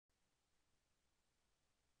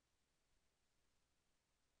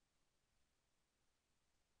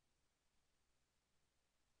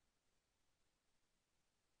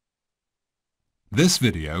This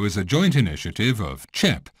video is a joint initiative of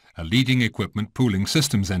CHEP, a leading equipment pooling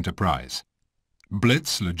systems enterprise,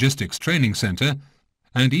 Blitz Logistics Training Centre,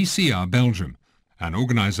 and ECR Belgium, an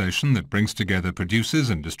organisation that brings together producers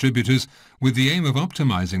and distributors with the aim of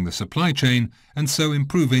optimising the supply chain and so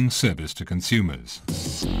improving service to consumers.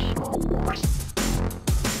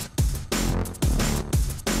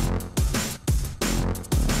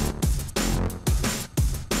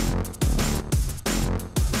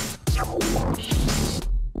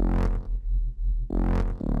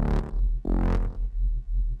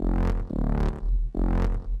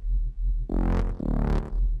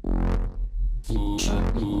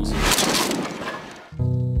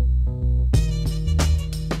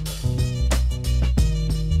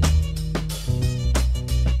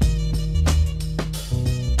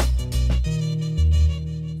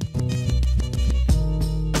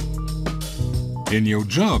 In your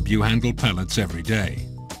job, you handle pallets every day.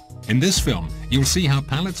 In this film, you'll see how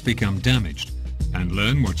pallets become damaged and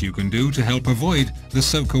learn what you can do to help avoid the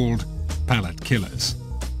so-called pallet killers.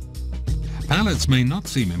 Pallets may not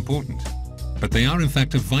seem important, but they are in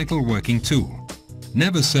fact a vital working tool.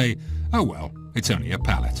 Never say, "Oh well, it's only a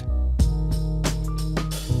pallet."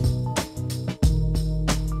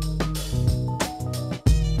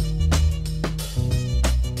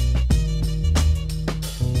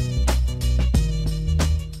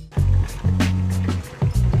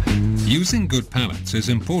 Using good pallets is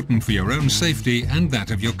important for your own safety and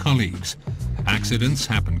that of your colleagues. Accidents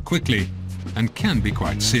happen quickly and can be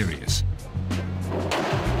quite serious.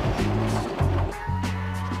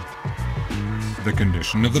 The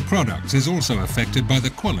condition of the products is also affected by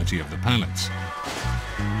the quality of the pallets.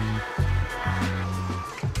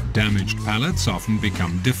 Damaged pallets often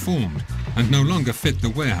become deformed and no longer fit the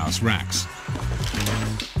warehouse racks.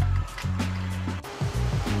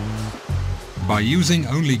 By using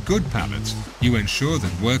only good pallets, you ensure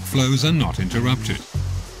that workflows are not interrupted.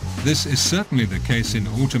 This is certainly the case in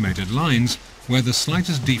automated lines, where the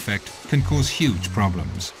slightest defect can cause huge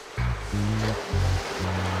problems.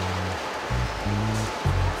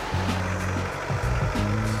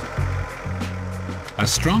 A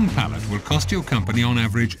strong pallet will cost your company on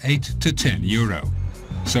average 8 to 10 euro.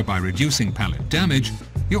 So by reducing pallet damage,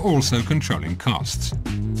 you're also controlling costs.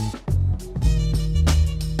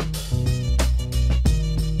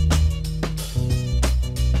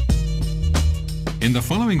 In the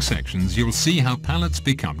following sections, you'll see how pallets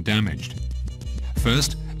become damaged.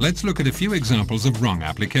 First, let's look at a few examples of wrong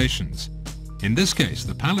applications. In this case,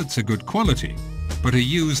 the pallets are good quality, but are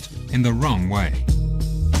used in the wrong way.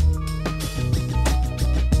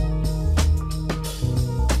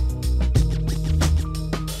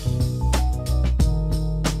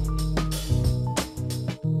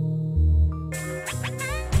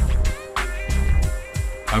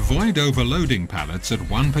 Avoid overloading pallets at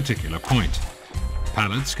one particular point.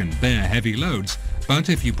 Pallets can bear heavy loads, but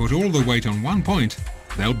if you put all the weight on one point,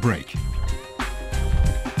 they'll break.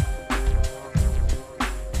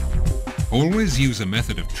 Always use a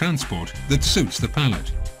method of transport that suits the pallet.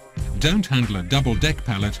 Don't handle a double-deck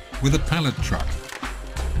pallet with a pallet truck.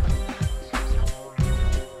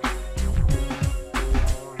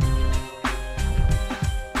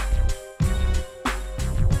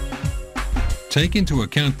 Take into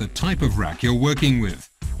account the type of rack you're working with.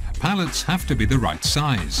 Pallets have to be the right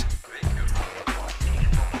size.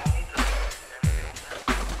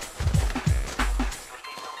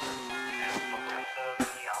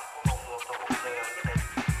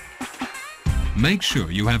 Make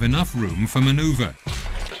sure you have enough room for maneuver.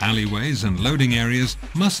 Alleyways and loading areas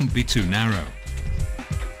mustn't be too narrow.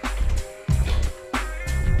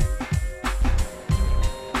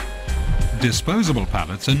 Disposable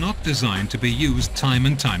pallets are not designed to be used time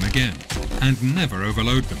and time again, and never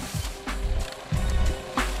overload them.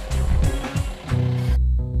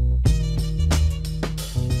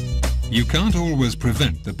 You can't always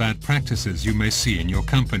prevent the bad practices you may see in your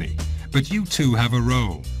company, but you too have a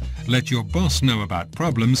role. Let your boss know about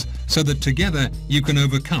problems so that together you can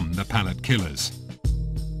overcome the pallet killers.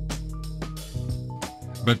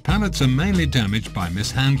 But pallets are mainly damaged by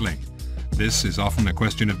mishandling. This is often a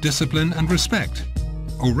question of discipline and respect,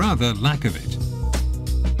 or rather lack of it.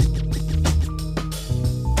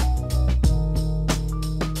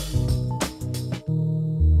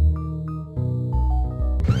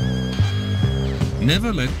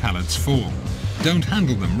 Never let pallets fall. Don't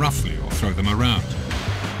handle them roughly or throw them around.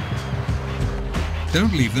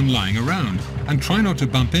 Don't leave them lying around, and try not to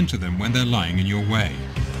bump into them when they're lying in your way.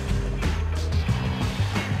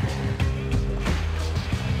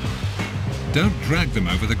 Don't drag them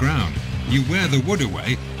over the ground. You wear the wood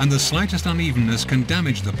away and the slightest unevenness can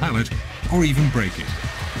damage the pallet or even breaking.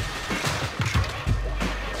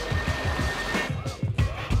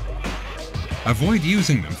 Avoid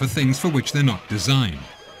using them for things for which they're not designed.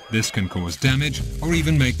 This can cause damage or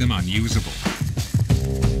even make them unusable.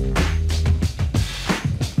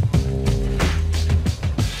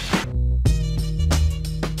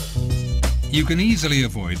 You can easily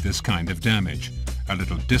avoid this kind of damage. A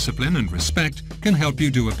little discipline and respect can help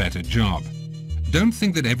you do a better job. Don't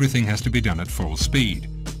think that everything has to be done at full speed.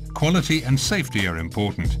 Quality and safety are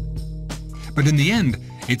important. But in the end,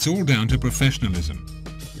 it's all down to professionalism.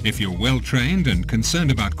 If you're well trained and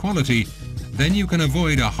concerned about quality, then you can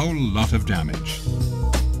avoid a whole lot of damage.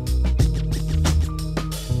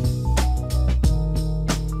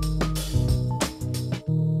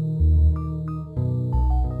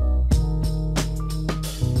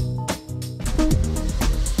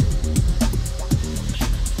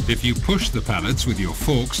 If you push the pallets with your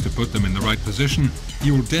forks to put them in the right position,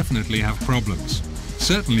 you'll definitely have problems.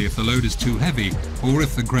 Certainly if the load is too heavy or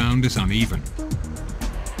if the ground is uneven.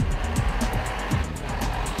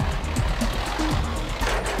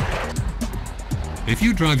 If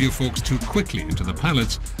you drive your forks too quickly into the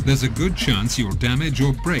pallets, there's a good chance you'll damage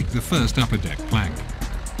or break the first upper deck plank.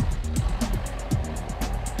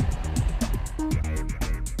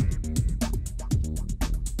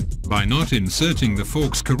 By not inserting the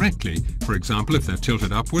forks correctly, for example if they're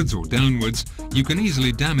tilted upwards or downwards, you can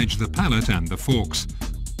easily damage the pallet and the forks.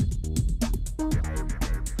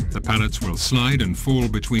 The pallets will slide and fall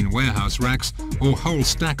between warehouse racks, or whole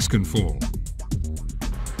stacks can fall.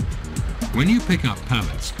 When you pick up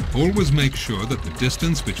pallets, always make sure that the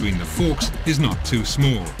distance between the forks is not too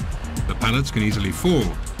small. The pallets can easily fall,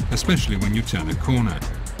 especially when you turn a corner.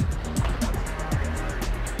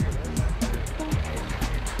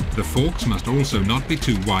 The forks must also not be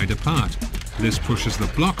too wide apart. This pushes the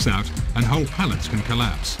blocks out and whole pallets can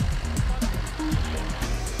collapse.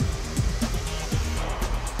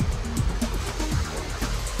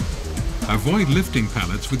 Avoid lifting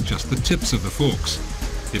pallets with just the tips of the forks.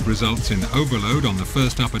 It results in overload on the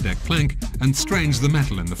first upper deck plank and strains the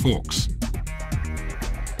metal in the forks.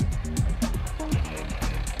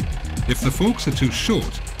 If the forks are too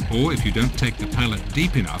short, or if you don't take the pallet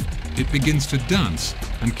deep enough, it begins to dance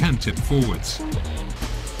and can tip forwards.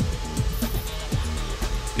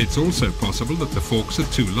 It's also possible that the forks are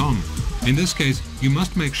too long. In this case, you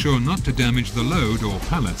must make sure not to damage the load or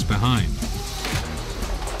pallets behind.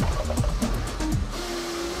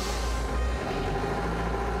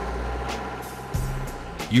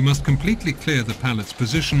 You must completely clear the pallet's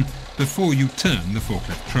position before you turn the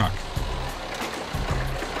forklift truck.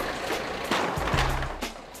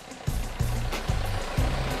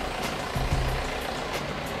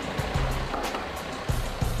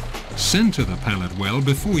 Center the pallet well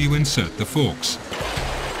before you insert the forks.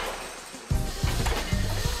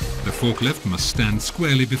 The forklift must stand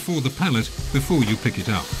squarely before the pallet before you pick it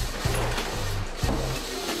up.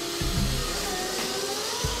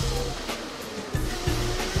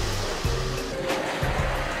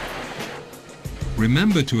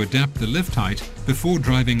 Remember to adapt the lift height before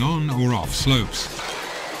driving on or off slopes.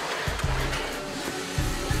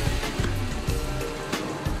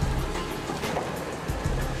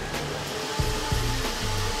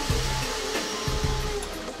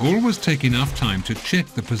 Always take enough time to check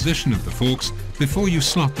the position of the forks before you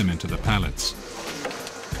slot them into the pallets.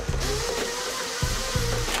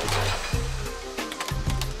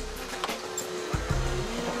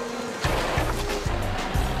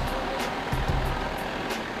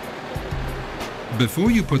 Before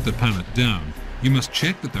you put the pallet down, you must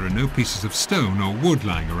check that there are no pieces of stone or wood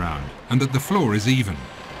lying around and that the floor is even.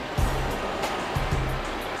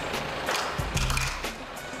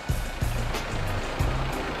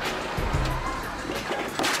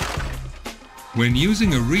 When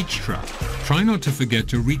using a reach truck, try not to forget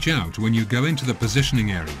to reach out when you go into the positioning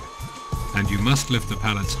area, and you must lift the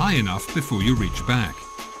pallets high enough before you reach back.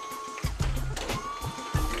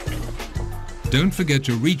 Don't forget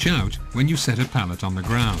to reach out when you set a pallet on the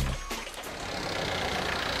ground.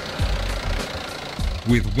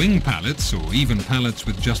 With wing pallets, or even pallets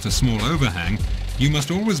with just a small overhang, you must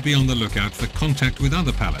always be on the lookout for contact with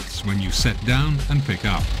other pallets when you set down and pick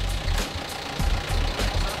up.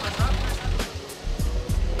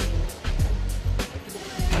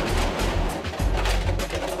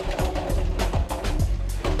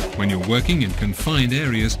 When you're working in confined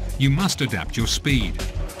areas, you must adapt your speed.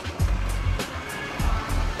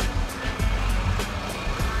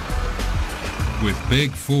 With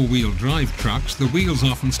big four-wheel drive trucks, the wheels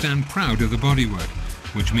often stand proud of the bodywork,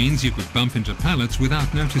 which means you could bump into pallets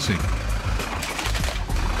without noticing.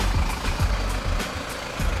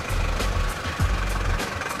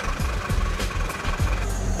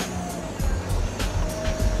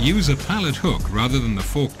 Use a pallet hook rather than the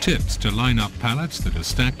fork tips to line up pallets that are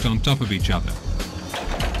stacked on top of each other.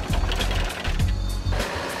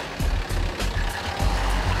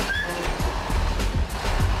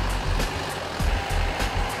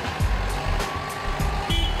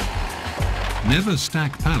 Never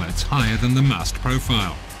stack pallets higher than the mast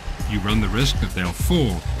profile. You run the risk that they'll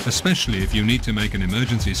fall, especially if you need to make an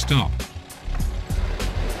emergency stop.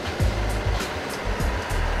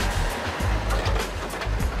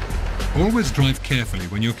 Always drive carefully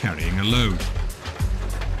when you're carrying a load.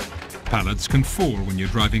 Pallets can fall when you're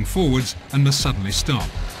driving forwards and must suddenly stop.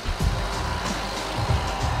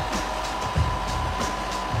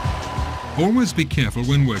 Always be careful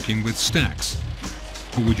when working with stacks.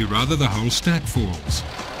 Or would you rather the whole stack falls?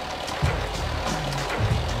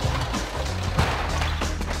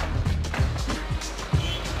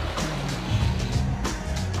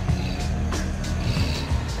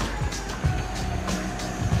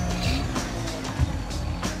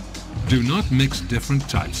 Do not mix different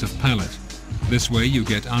types of pallet. This way you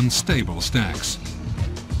get unstable stacks.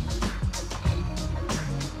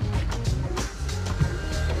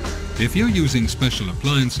 If you're using special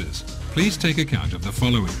appliances, please take account of the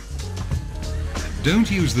following.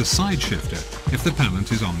 Don't use the side shifter if the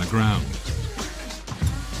pallet is on the ground.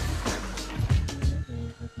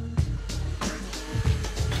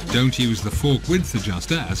 Don't use the fork width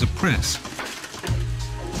adjuster as a press.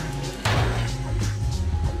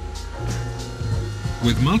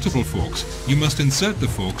 With multiple forks, you must insert the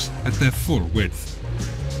forks at their full width.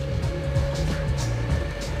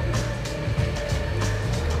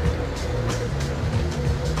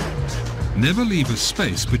 Never leave a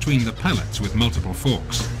space between the pallets with multiple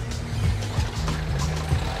forks.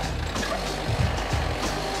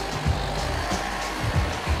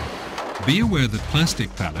 Be aware that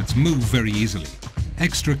plastic pallets move very easily.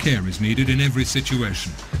 Extra care is needed in every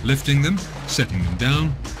situation, lifting them, setting them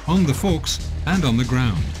down, on the forks and on the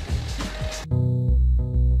ground.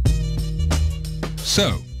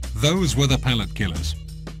 So, those were the pallet killers.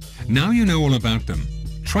 Now you know all about them.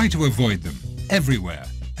 Try to avoid them, everywhere,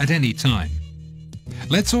 at any time.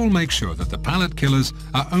 Let's all make sure that the pallet killers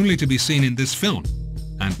are only to be seen in this film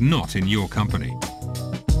and not in your company.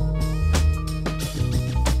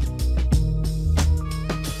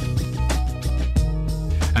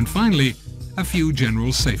 And finally, a few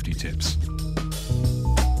general safety tips.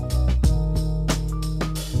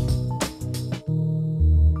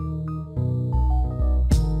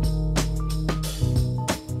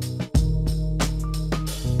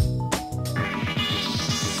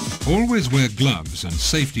 Always wear gloves and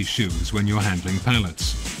safety shoes when you're handling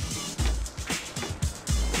pallets.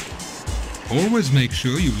 Always make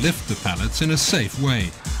sure you lift the pallets in a safe way,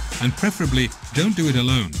 and preferably don't do it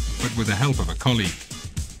alone, but with the help of a colleague.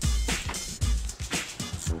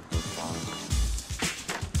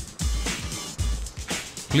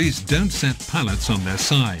 Please don't set pallets on their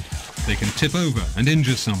side. They can tip over and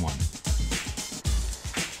injure someone.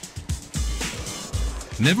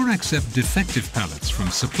 Never accept defective pallets from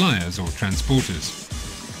suppliers or transporters.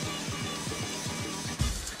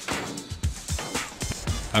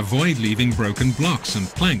 Avoid leaving broken blocks and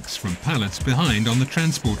planks from pallets behind on the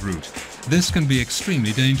transport route. This can be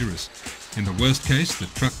extremely dangerous. In the worst case, the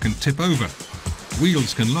truck can tip over,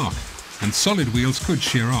 wheels can lock, and solid wheels could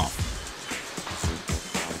shear off.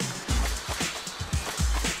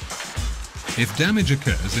 If damage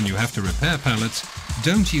occurs and you have to repair pallets,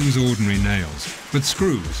 don't use ordinary nails, but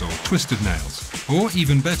screws or twisted nails, or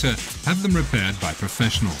even better, have them repaired by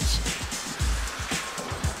professionals.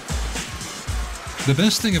 The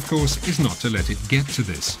best thing, of course, is not to let it get to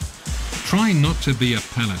this. Try not to be a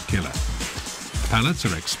pallet killer. Pallets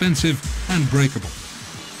are expensive and breakable.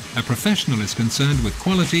 A professional is concerned with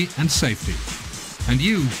quality and safety, and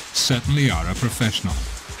you certainly are a professional.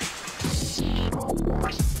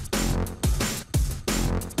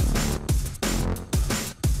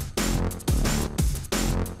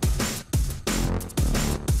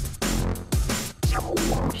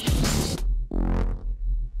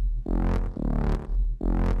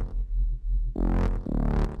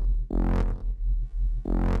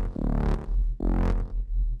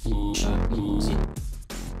 Music.